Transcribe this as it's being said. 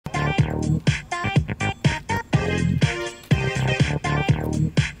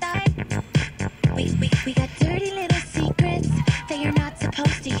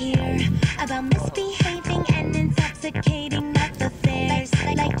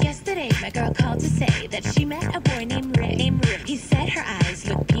Yesterday, my girl called to say that she met a boy named Rick. He said her eyes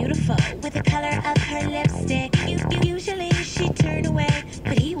looked beautiful with the color of her lipstick. Usually she'd turn away,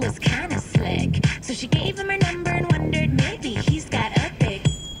 but he was kinda slick. So she gave him her number and wondered maybe he's got a big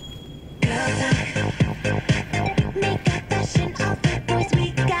girl talk. Makeup, fashion, all the boys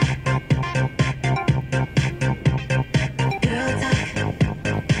we got. Girl talk.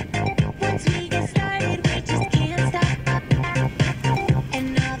 Once we get started, we just can't stop.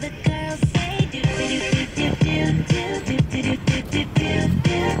 And all the girls say do do do do do do do do do do do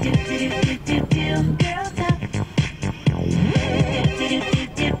do do do do girl talk. Do do do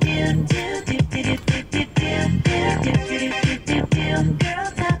do do do do do do do do girl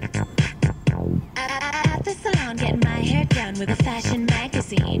talk. At the salon, getting my hair done with a fashion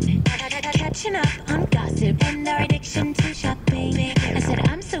magazine. Catching up on gossip and our addiction to shopping. I said,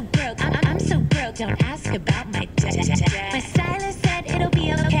 I'm so broke, I'm so broke, don't ask about my debt. My stylist said it'll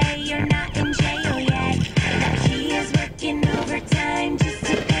be okay, you're not in jail yet. That he is working overtime just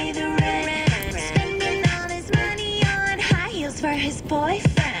to pay the rent. Spending all his money on high heels for his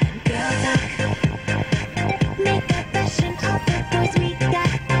boyfriend. Girl talk. Makeup, fashion, all the boys we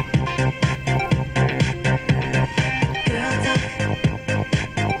got. Girl talk.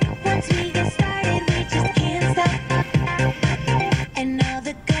 Once we get started, we just can't stop. And all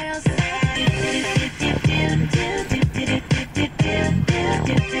the girls say do do do do do do do do do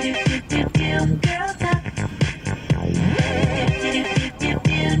do do do do girl talk. Do do do do do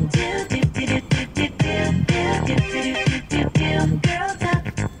do do do do do girl talk.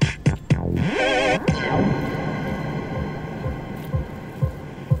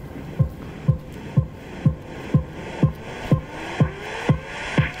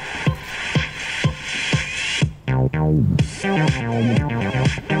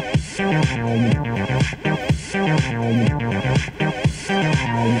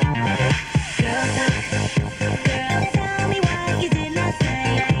 Girl, tell me why you did not say.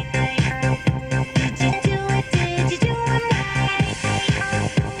 Did you do it? Did you do it right?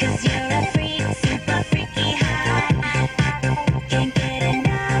 'Cause you're a freak, super freaky hot. Can't get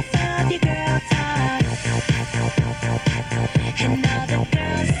enough of your girl talk. And all the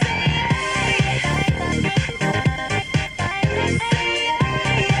girls say do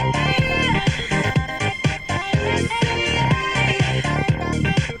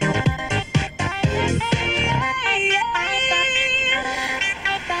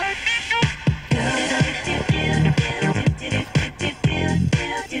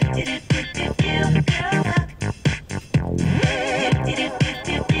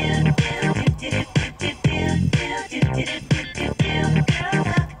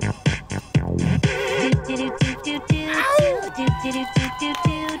do do do do do do do do.